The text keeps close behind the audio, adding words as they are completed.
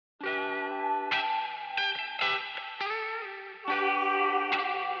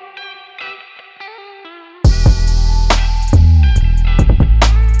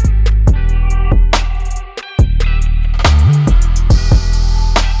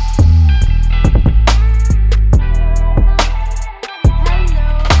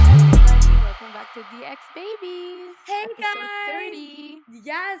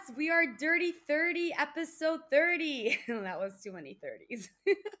Yes, we are Dirty 30, episode 30. That was too many 30s.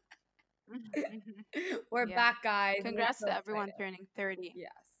 We're Yeah. back, guys. We're Congrats so to excited. everyone turning 30.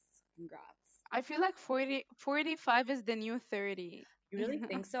 Yes, congrats. I feel like 45 is the new 30. You really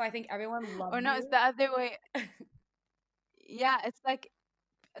think so? I think everyone loves Or no, it's you. the other way. Yeah, it's like,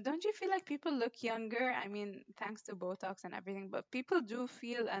 don't you feel like people look younger? I mean, thanks to Botox and everything, but people do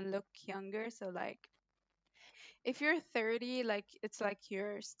feel and look younger. So, like, if you're 30, like, it's like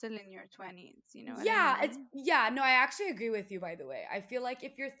you're still in your 20s. You know what I mean? No, I actually agree with you, by the way. I feel like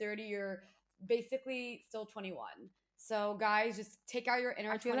if you're 30, you're basically still 21. So, guys, just take out your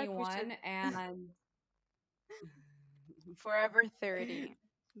inner I feel like we 21 should and forever 30.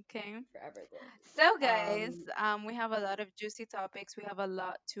 Okay. forever So, 30. guys, we have a lot of juicy topics. We have a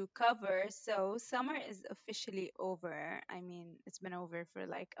lot to cover. So, summer is officially over. I mean, it's been over for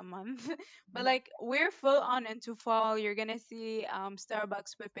like a month, but like we're full on into fall. You're gonna see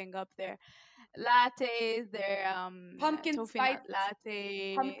Starbucks whipping up their lattes, their Pumpkin toffee spice nut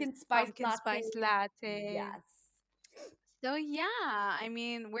lattes, pumpkin spice pumpkin latte. spice lattes. Yes. So yeah, I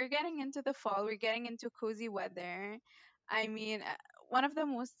mean, we're getting into the fall. We're getting into cozy weather. I mean, one of the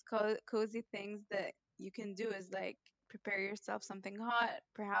most cozy things that you can do is like prepare yourself something hot,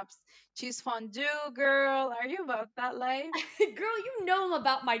 perhaps cheese fondue, girl. Are you about that life? Girl, you know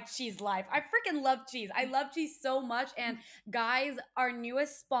about my cheese life. I freaking love cheese. I love cheese so much. And guys, our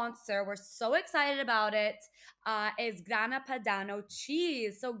newest sponsor, we're so excited about it, is Grana Padano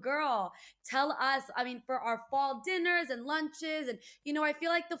cheese. So, girl, tell us, I mean, for our fall dinners and lunches, and I feel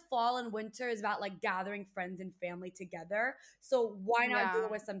like the fall and winter is about like gathering friends and family together. So, why not do Yeah.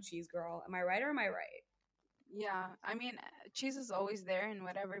 it with some cheese, girl? Am I right or am I right? Yeah, I mean, cheese is always there in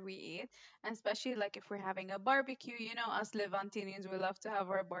whatever we eat, and especially like if we're having a barbecue, you know, us Levantinians, we love to have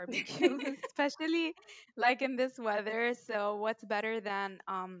our barbecue, especially like in this weather. So what's better than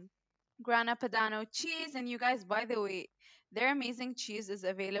Grana Padano cheese? And you guys, by the way, their amazing cheese is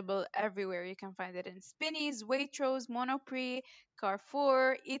available everywhere. You can find it in Spinneys, Waitrose, Monoprix,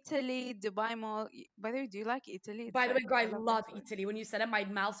 Carrefour, Italy, Dubai Mall. By the way, do you like Italy? It's By the way, like girl, I I love their love food. Italy. When you said it, my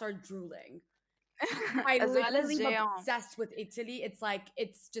mouth started drooling. I As well as literally am Géant, obsessed with Italy. It's like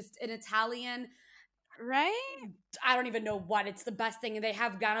it's just an Italian. right? I don't even know what. It's the best thing, and they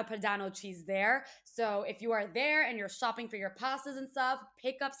have Grana Padano cheese there. So if you are there and you're shopping for your pastas and stuff,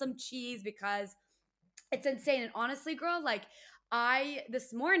 pick up some cheese because it's insane. And honestly, girl, like I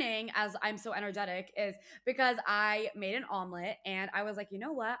this morning, as I'm so energetic, is because I made an omelet and I was like, you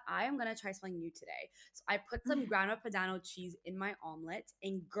know what? I am gonna try something new today. So I put some Grana Padano cheese in my omelet,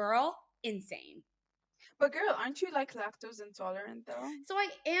 and girl, insane. But girl, aren't you like lactose intolerant though? So I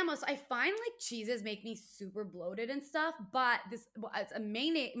am. So I find like cheeses make me super bloated and stuff. But what's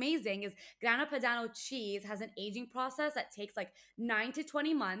amazing is Grana Padano cheese has an aging process that takes like 9 to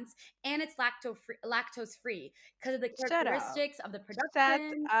 20 months, and it's lactose free because of the Shut up. characteristics of the Shut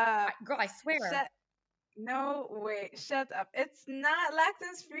production. up. Girl, I swear. Shut No way. Shut up. It's not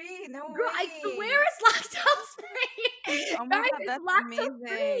lactose free. No Girl, I way. swear it's lactose free. Oh my Guys, god, it's that's lactose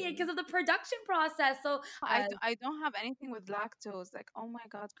free because amazing. of the production process. So, I don't have anything with lactose. Like, oh my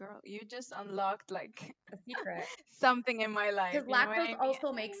god, girl, you just unlocked like a secret. something in my life. Because You know what lactose I mean?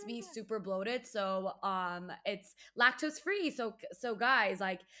 also makes me super bloated, so it's lactose free. So guys,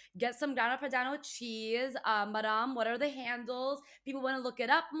 like get some grana padano cheese. Madam, what are the handles? People want to look it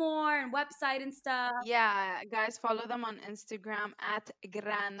up more and website and stuff. Yeah, guys, follow them on Instagram at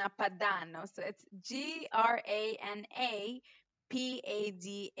Grana Padano. So it's GranaPadano.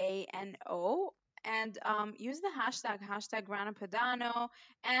 And use the hashtag Grana Padano,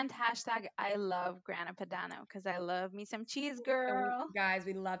 and hashtag I love Grana Padano because I love me some cheese, And girl. guys,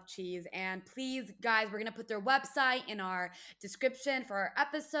 we love cheese. And please, guys, we're gonna put their website in our description for our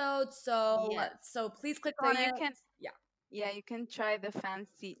episode. Yes. So please click So on you it. can, Yeah. yeah, you can try the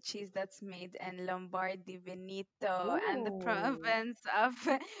fancy cheese that's made in Lombardy, Veneto, and the Ooh. province of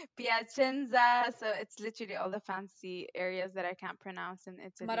Piacenza. So it's literally all the fancy areas that I can't pronounce in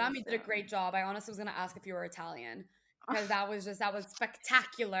Italy. Madame, you So did a great job. I honestly was gonna ask if you were Italian because that was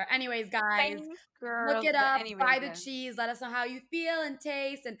spectacular. Anyways, guys, thanks, look girl. it But up, anyways, buy the yes. cheese, let us know how you feel and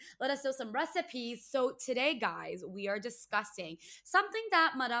taste, and let us know some recipes. So today, guys, we are discussing something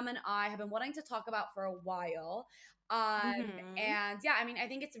that Madame and I have been wanting to talk about for a while. Hmm. And yeah, I mean, I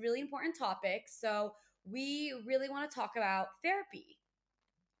think it's a really important topic. So we really want to talk about therapy.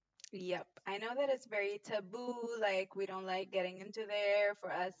 Yep. I know that it's very taboo. Like, we don't like getting into there.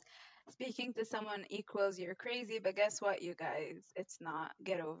 For us, speaking to someone equals you're crazy. But guess what, you guys? It's not.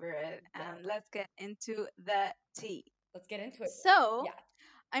 Get over it. Go. And let's get into the tea. Let's get into it. So, Yeah.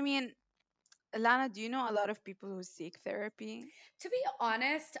 I mean, Lana, do you know a lot of people who seek therapy? To be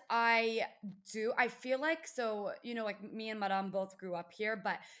honest, I do. I feel like so, like me and Madame both grew up here,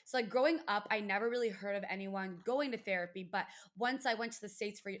 but so like growing up, I never really heard of anyone going to therapy. But once I went to the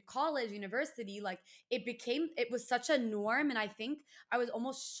States for college, university, like it was such a norm. And I think I was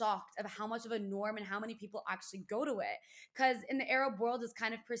almost shocked of how much of a norm and how many people actually go to it. Because in the Arab world, is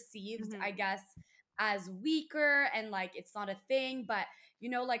kind of perceived, I Hmm. guess, as weaker and like it's not a thing. But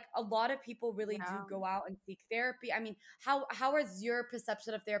like a lot of people really do Yeah. go out and seek therapy. I mean, how is your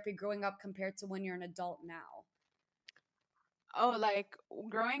perception of therapy growing up compared to when you're an adult now? Oh, like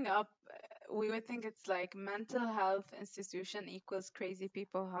growing up, we would think it's like mental health institution equals crazy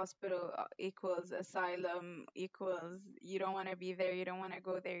people hospital, equals asylum, equals you don't want to be there, you don't want to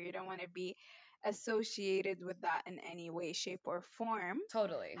go there, you don't want to be associated with that in any way, shape, or form.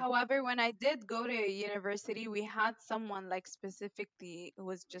 Totally. However, when I did go to university, we had someone like specifically who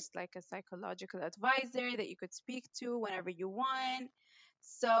was just like a psychological advisor that you could speak to whenever you want.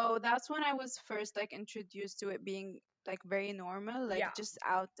 So that's when I was first like introduced to it being like very normal, like Yeah. just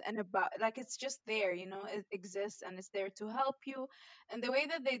out and about, like it's just there, it exists and it's there to help you. And the way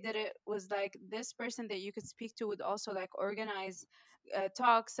that they did it was like this person that you could speak to would also like organize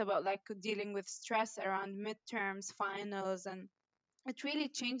talks about like dealing with stress around midterms, finals, and it really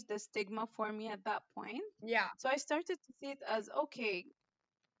changed the stigma for me at that point. Yeah. So I started to see it as okay,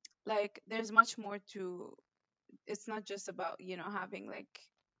 like there's much more to, it's not just about, having like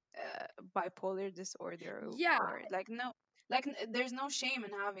bipolar disorder Yeah. or like no, like there's no shame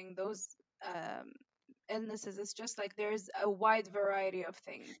in having those um illnesses. It's just like there's a wide variety of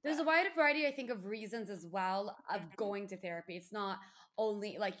things There's a that. wide variety, I think, of reasons as well of Mhm. going to therapy. It's not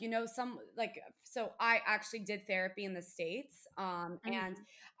only like, some like, so I actually did therapy in the States. And Mhm.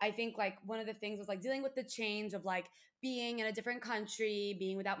 I think like one of the things was like dealing with the change of like being in a different country,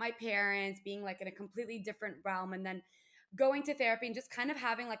 being without my parents, being like in a completely different realm, and then going to therapy and just kind of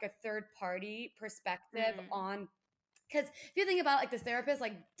having like a third party perspective Mhm. on, because if you think about like this therapist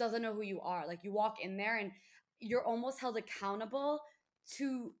like doesn't know who you are, like you walk in there and you're almost held accountable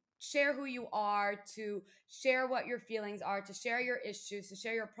to share who you are, to share what your feelings are, to share your issues, to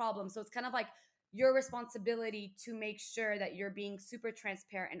share your problems. So it's kind of like your responsibility to make sure that you're being super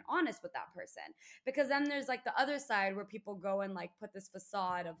transparent and honest with that person, because then there's like the other side where people go and like put this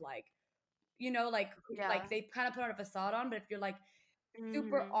facade of like, Yeah. like they kind of put on a facade on. But if you're like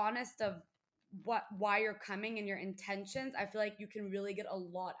super Mhm. honest of why you're coming and your intentions, I feel like you can really get a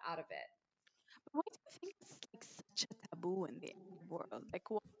lot out of it. Why do you think it's like such a taboo in the Arab world? Like,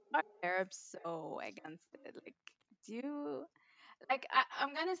 why are Arabs so against it? Like, do you like?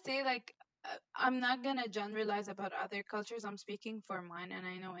 I'm gonna say like I'm not gonna generalize about other cultures. I'm speaking for mine, and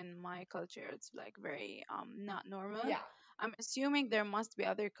I know in my culture it's like very not normal. Yeah, I'm assuming there must be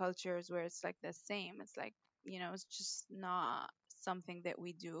other cultures where it's like the same. It's like it's just not something that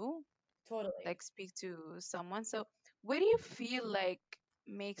we do, totally. like speak to someone. So, what do you feel like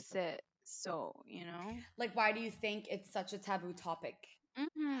makes it so? Like, why do you think it's such a taboo topic?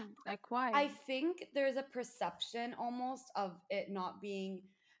 Like why? I think there's a perception almost of it not being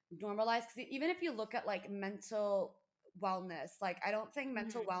normalized. Because even if you look at like mental wellness, like I don't think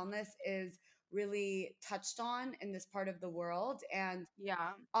mental Hmm. wellness is really touched on in this part of the world. And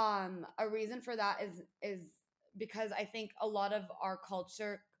Yeah. a reason for that is because I think a lot of our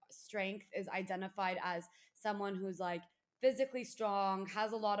culture strength is identified as someone who's like physically strong,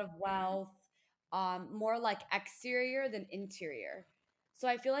 has a lot of Mm-hmm. wealth, more like exterior than interior. So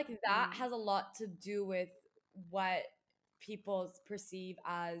I feel like that Mm-hmm. has a lot to do with what people perceive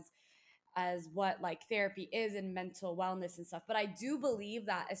as what like therapy is and mental wellness and stuff. But I do believe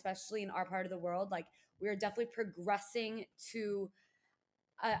that especially in our part of the world, like we are definitely progressing to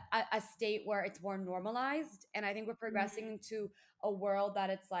a state where it's more normalized. And I think we're progressing Hmm. into a world that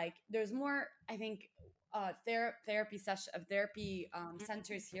it's like there's more, I think, therapy session of therapy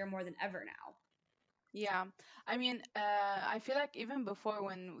centers here more than ever now. Yeah. I mean, I feel like even before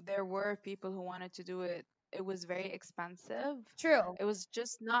when there were people who wanted to do it, it was very expensive. True. It was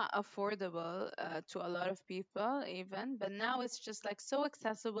just not affordable to a lot of people, even. But now it's just like so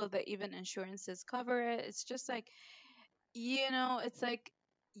accessible that even insurances cover it. It's just like, it's like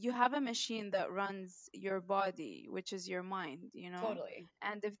you have a machine that runs your body, which is your mind. Totally.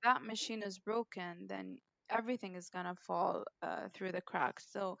 And if that machine is broken, then everything is gonna fall through the cracks.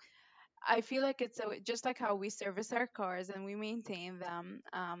 So I feel like it's just like how we service our cars and we maintain them.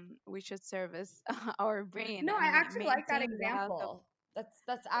 We should service our brain No, I and actually like that maintain the health of. example.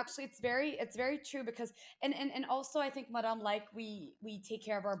 That's actually it's very true because and also I think Madame, like we take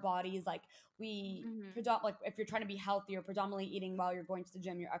care of our bodies, like we Mm-hmm. like if you're trying to be healthy, you're predominantly eating while you're going to the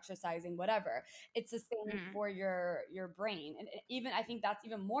gym, you're exercising, whatever. It's the same Mm-hmm. for your brain. And even I think that's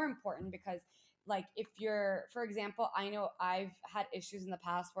even more important because like if you're, for example, I know I've had issues in the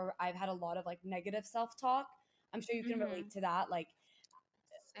past where I've had a lot of like negative self-talk. I'm sure you can Mm-hmm. relate to that. Like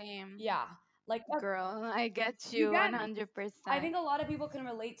Same. yeah, like Girl, I get you you get me. I 100%. think a lot of people can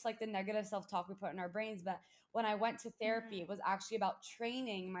relate to like the negative self talk we put in our brains. But when I went to therapy, it Mm-hmm. was actually about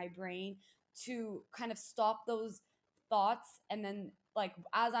training my brain to kind of stop those thoughts. And then, like,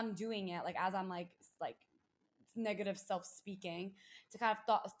 as I'm doing it, like, as I'm like negative self speaking, to kind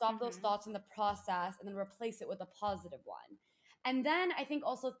of stop those Mm-hmm. thoughts in the process and then replace it with a positive one. And then I think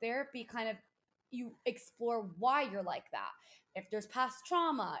also therapy kind of, you explore why you're like that. If there's past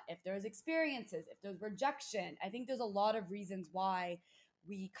trauma, if there's experiences, if there's rejection, I think there's a lot of reasons why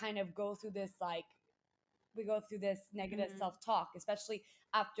we kind of go through this, like, we go through this negative Mm-hmm. self-talk, especially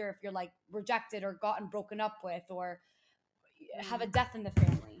after if you're like rejected or gotten broken up with or have a Mm. death in the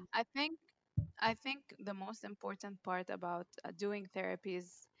family. I think I think the most important part about doing therapy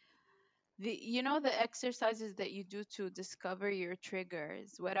is the exercises that you do to discover your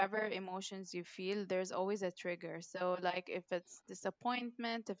triggers. Whatever emotions you feel, there's always a trigger. So like if it's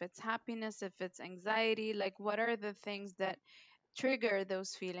disappointment, if it's happiness, if it's anxiety, like what are the things that trigger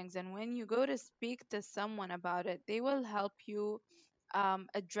those feelings? And when you go to speak to someone about it, they will help you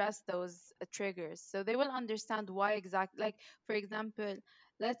address those triggers, so they will understand why exactly. Like for example,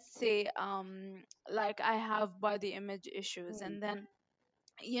 let's say like I have body image issues, Mm, and then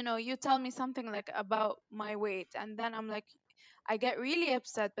you tell me something like about my weight, and then I'm like, I get really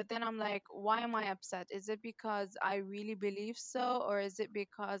upset, but then I'm like, why am I upset? Is it because I really believe so, or is it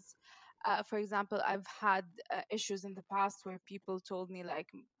because, for example, I've had issues in the past where people told me like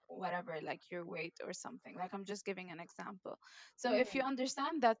whatever, like your weight or something. Like I'm just giving an example. So if you mm.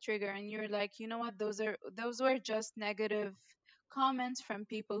 understand that trigger and you're like, you know what, those were just negative comments from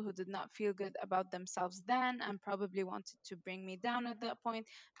people who did not feel good about themselves then and probably wanted to bring me down at that point,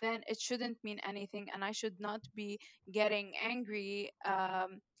 then it shouldn't mean anything and I should not be getting angry.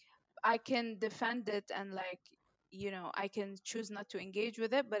 I can defend it and like I can choose not to engage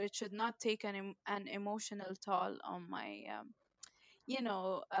with it, but it should not take an emotional toll on my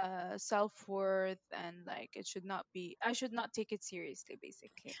self-worth, and like it should not be, I should not take it seriously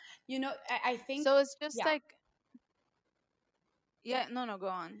basically. I think, So it's just yeah. like, yeah, no, no, go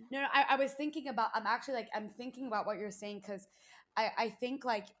on. No, no, I was thinking about, I'm actually like, I'm thinking about what you're saying because I think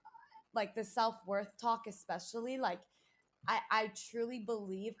like the self worth talk, especially, like, I truly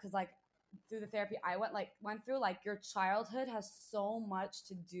believe because like through the therapy I went through, like your childhood has so much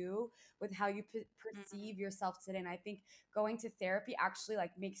to do with how you Mm. perceive yourself today. And I think going to therapy actually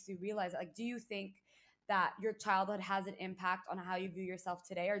like makes you realize, like, do you think that your childhood has an impact on how you view yourself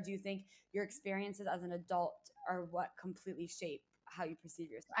today, or do you think your experiences as an adult are what completely shape how you perceive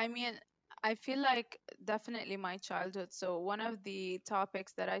yourself? I mean, I feel like definitely my childhood. So, one of the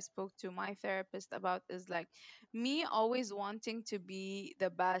topics that I spoke to my therapist about is like me always wanting to be the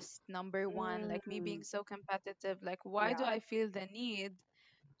best, number one, like me Mm, being so competitive. Like, why do yeah, I feel the need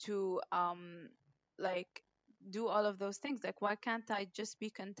to, like, do all of those things? Like, why can't I just be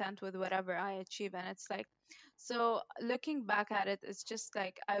content with whatever I achieve? And it's like, so looking back at it, it's just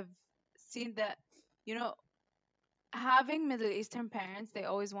like I've seen that. You know, having Middle Eastern parents, they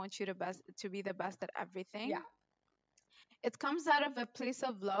always want you to be the best at yeah, everything. It comes out of a place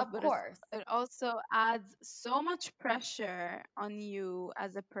of love, of but course. it also adds so much pressure on you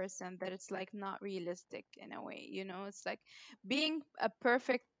as a person that it's like not realistic in a way. It's like being a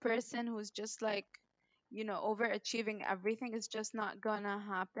perfect person who's just like, overachieving everything is just not gonna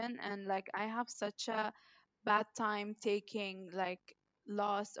happen. And like, I have such a bad time taking like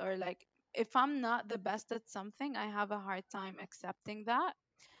loss, or like if I'm not the best at something, I have a hard time accepting that.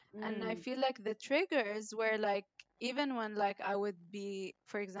 And I Mm, feel like the triggers were like, even when like I would be,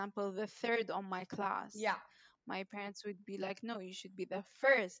 for example, the third on my class, yeah, my parents would be like, no, you should be the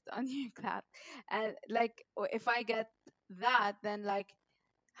first on your class. And like, if I get that, then like,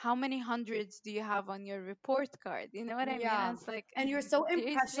 how many hundreds do you have on your report card? You know what I mean? yeah. And it's like, And you're so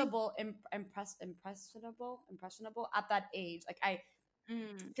seriously. impressionable at that age. Like I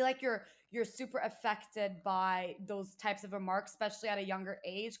Mm, feel like you're super affected by those types of remarks, especially at a younger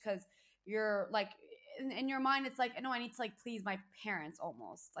age, because you're like in your mind, it's like, no, I need to like please my parents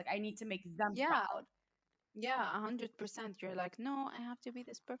almost. Like I need to make them yeah. proud. Yeah, 100%. You're like, no, I have to be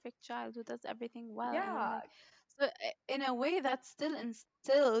this perfect child who does everything well. And I'm Yeah. like, so in a way, that's still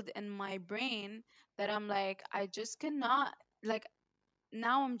instilled in my brain that I'm like, I just cannot, like,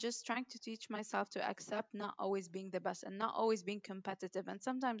 now I'm just trying to teach myself to accept not always being the best and not always being competitive, and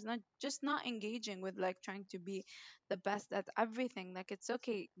sometimes not just not engaging with like trying to be the best at everything. Like it's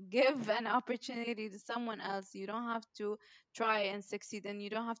okay, give an opportunity to someone else. You don't have to try and succeed, and you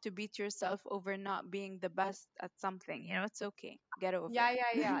don't have to beat yourself over not being the best at something. You know, it's okay, get over Yeah,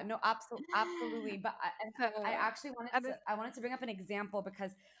 yeah, it. yeah. No, absolutely. But I uh, actually wanted and to it- I wanted to bring up an example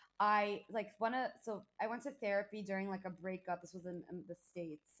because I like wanna so I went to therapy during like a breakup. This was in the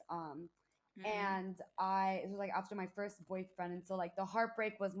States. mm, And it was like after my first boyfriend, and so like the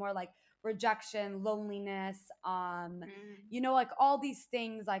heartbreak was more like rejection, loneliness, mm, like all these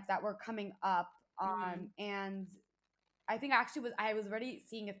things like that were coming up. mm. And I think I was already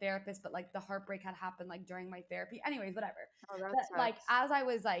seeing a therapist, but like the heartbreak had happened like during my therapy. Anyways, whatever. Oh, that But like sucks. as I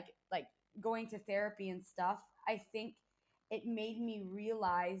was like going to therapy and stuff, I think it made me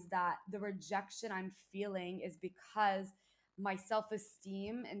realize that the rejection I'm feeling is because my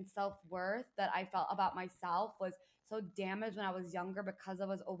self-esteem and self-worth that I felt about myself was so damaged when I was younger because I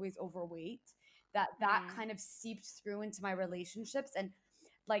was always overweight, that Mm, kind of seeped through into my relationships. And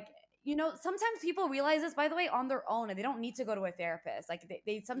like sometimes people realize this, by the way, on their own, and they don't need to go to a therapist. Like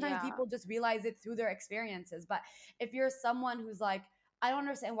they sometimes yeah. people just realize it through their experiences. But if you're someone who's like, I don't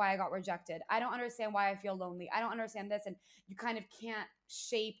understand why I got rejected, I don't understand why I feel lonely, I don't understand this, and you kind of can't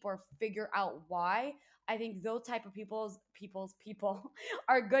shape or figure out why, I think those type of people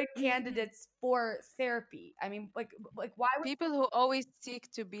are good candidates for therapy. I mean, like why would People who always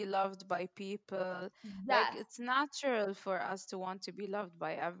seek to be loved by people, like yes. it's natural for us to want to be loved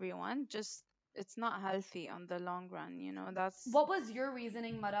by everyone, just it's not healthy on the long run, you know. That's What was your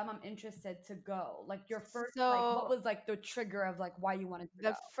reasoning, madam? I'm interested to go. Like your first, like what so was like the trigger of like why you wanted to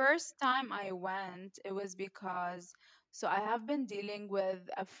the go? first time I went, it was because so I have been dealing with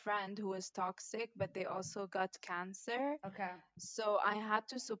a friend who was toxic, but they also got cancer. Okay. So I had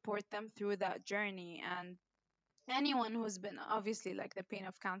to support them through that journey. And anyone who's been obviously like the pain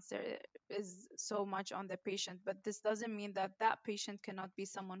of cancer is so much on the patient, but this doesn't mean that that patient cannot be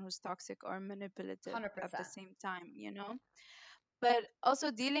someone who's toxic or manipulative at the 100%. same time, you know. But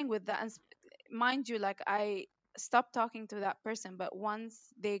also dealing with that, and mind you, like I stopped talking to that person, but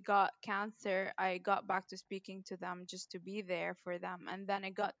once they got cancer, I got back to speaking to them just to be there for them, and then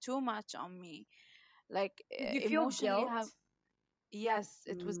it got too much on me, like Did you feel emotionally. guilt? Yes,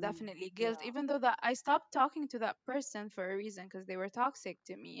 it was Mm, definitely guilt, yeah. even though that I stopped talking to that person for a reason because they were toxic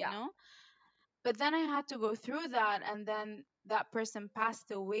to me, you Yeah. know? But then I had to go through that, and then that person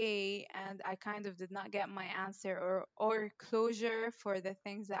passed away, and I kind of did not get my answer or closure for the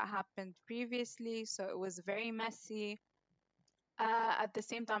things that happened previously. So it was very messy. At the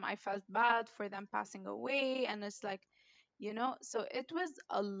same time, I felt bad for them passing away, and it's like, you know, so it was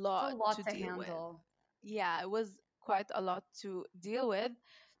a It's a lot lot to to deal with. handle. Yeah, it was quite a lot to deal with.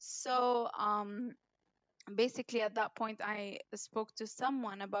 So, basically at that point I spoke to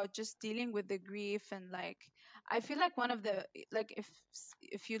someone about just dealing with the grief, and like I feel like one of the like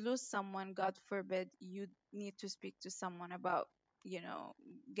if you lose someone, god forbid, you need to speak to someone about, you know,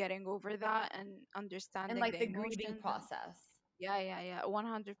 getting over that and And understanding like the the grieving emotions. And process. yeah,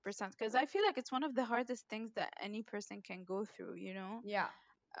 100%, because I feel like it's one of the hardest things that any person can go through, you know. Yeah.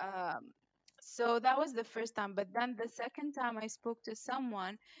 um, so that was the first time, but then the second time I spoke to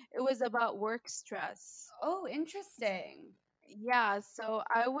someone, it was about work stress. Oh, interesting. Yeah, so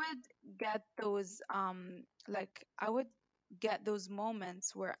I would get those like I would get those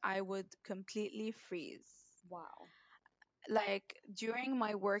moments where I would completely freeze. Wow. Like during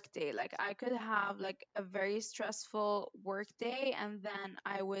my work day, like I could have like a very stressful work day, and then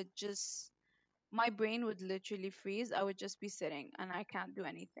I would just my brain would literally freeze. I would just be sitting and I can't do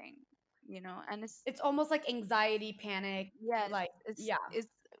anything, you know. And it's It's almost like anxiety, panic, yes, like it's yeah. it's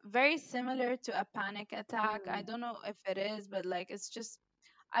very similar to a panic attack. I Mm, don't know if it is, but like it's just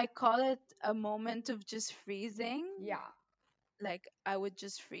I call it a moment of just freezing. yeah. Like I would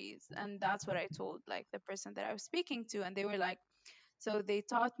just freeze. And that's what I told like the person that I was speaking to. And they were like, so they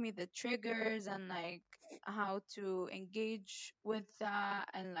taught me the triggers and like how to engage with that,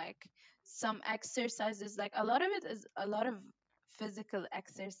 and like some exercises. Like a lot of it is a lot of physical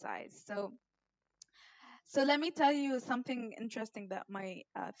exercise. So let me tell you something interesting that my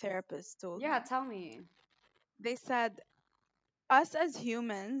therapist told Yeah, me. tell me. They said us as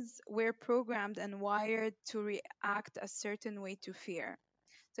humans, we're programmed and wired to react a certain way to fear.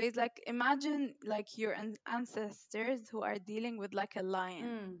 So it's like imagine like your ancestors who are dealing with like a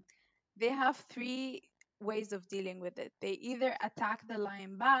lion. Mm. They have three ways of dealing with it. They either attack the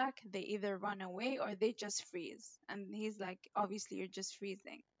lion back, they either run away, or they just freeze. And he's like, obviously, you're just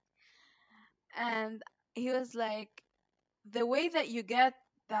freezing. And he was like, the way that you get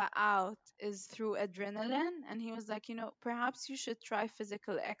that out is through adrenaline. And he was like, perhaps you should try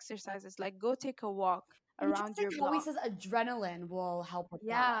physical exercises, like go take a walk around Interesting your how he block. says adrenaline will help with that.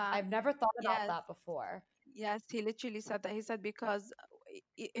 Yeah, I've never thought about yes, that before. yes, he literally said that. He said because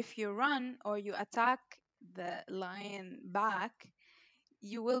if you run or you attack the lion back,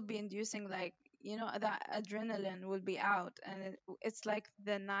 you will be inducing, like, that adrenaline will be out, and it's like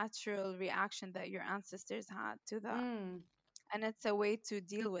the natural reaction that your ancestors had to that. Mm. And it's a way to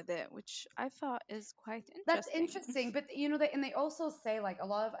deal with it, which I thought is quite That's interesting. interesting, but they also say like a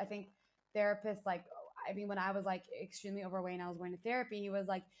lot of I think therapists like I mean when I was like extremely overweight and I was going to therapy, he was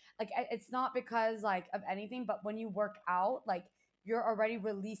like it's not because like of anything, but when you work out, like you're already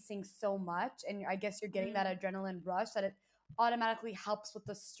releasing so much, and I guess you're getting that Mm, adrenaline rush that it automatically helps with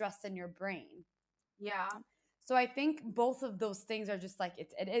the stress in your brain. yeah, So I think both of those things are just like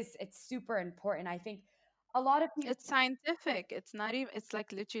it's super important. I think a lot of people it's scientific. It's not even, it's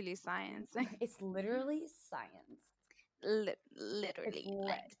like literally science. it's literally science. It's Literally lit.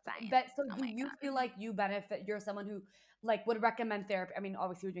 like science. But so Oh do my you god. feel like you benefit you're someone who like would recommend therapy? I mean,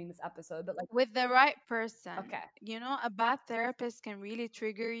 obviously we're doing this episode, but like With the right person, okay. a bad therapist can really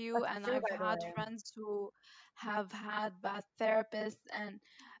trigger you. That's And true I've by the had way. friends who have had bad therapists, and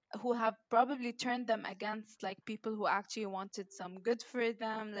who have probably turned them against like people who actually wanted some good for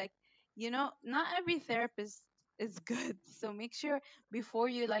them. Like, not every therapist is good. So make sure before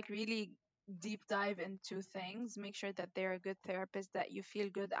you like really deep dive into things, make sure that they're a good therapist, that you feel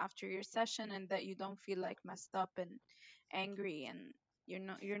good after your session, and that you don't feel like messed up and angry, and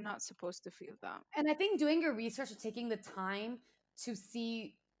you're not supposed to feel that. And I think doing your research and taking the time to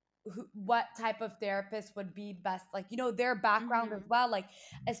see what type of therapist would be best, like their background as Mhm. well, like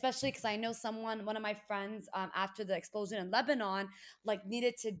especially because I know one of my friends, after the explosion in Lebanon, like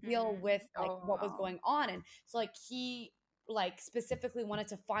needed to deal Mm. with like Oh what was wow. going on, and so like he like specifically wanted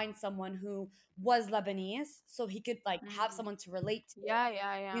to find someone who was Lebanese so he could like have Mm. someone to relate to. Yeah,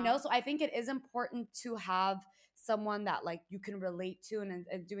 yeah, yeah. So I think it is important to have someone that like you can relate to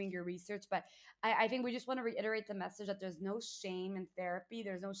and doing your research. But I think we just want to reiterate the message that there's no shame in therapy,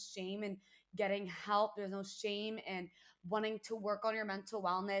 there's no shame in getting help, there's no shame in wanting to work on your mental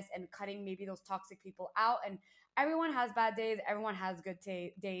wellness and cutting maybe those toxic people out. And everyone has bad days, everyone has good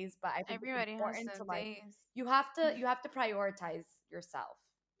days, but I think it's Everybody has important to some like days. you have to prioritize yourself,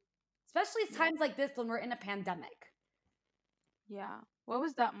 especially Yep. times like this when we're in a pandemic. Yeah. What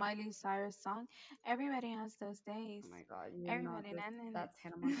was that Miley Cyrus song? Everybody has those days. Oh my god, you know Everybody, this. na, na, na. That's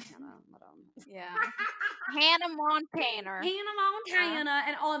Hannah Montana, madam. Yeah. Hannah Montana. Hannah Uh, Montana.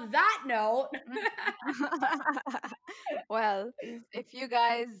 And on that note, well, if you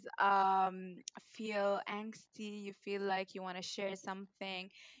guys feel angsty, you feel like you want to share something,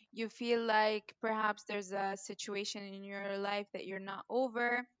 you feel like perhaps there's a situation in your life that you're not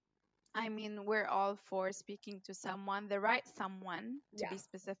over, I mean, we're all for speaking to someone, the right someone to be yes,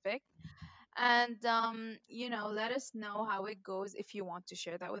 specific. And, let us know how it goes if you want to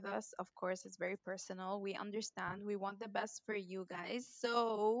share that with us. Of course, it's very personal. We understand. We want the best for you guys.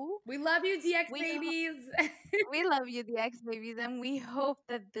 So we love you, DX we babies. we love you, the X babies, and we hope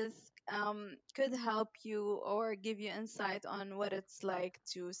that this could help you or give you insight on what it's like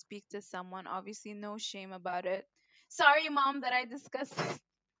to speak to someone. Obviously, no shame about it. Sorry, mom, that I discussed this.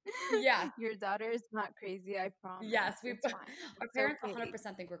 Yes, Your daughter is not crazy, I promise. yes. We It's fine. our It's parents okay.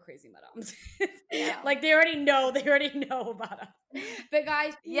 100% think we're crazy madams. Yeah. Like they already know. They already know about us. But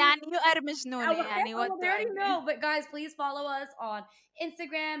guys, please يعني يقر مجنونة يعني what They do I already do? know. But guys, please follow us on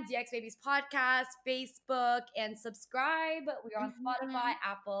Instagram, DX Babies Podcast, Facebook, and subscribe. We are on Spotify,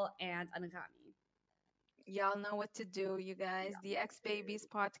 Mhm. Apple, and Unacami. Y'all know what to do, you guys. The X Babies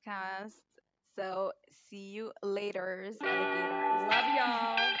podcast. So see you later, alligators. Love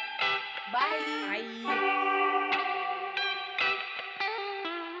y'all. Bye. Bye.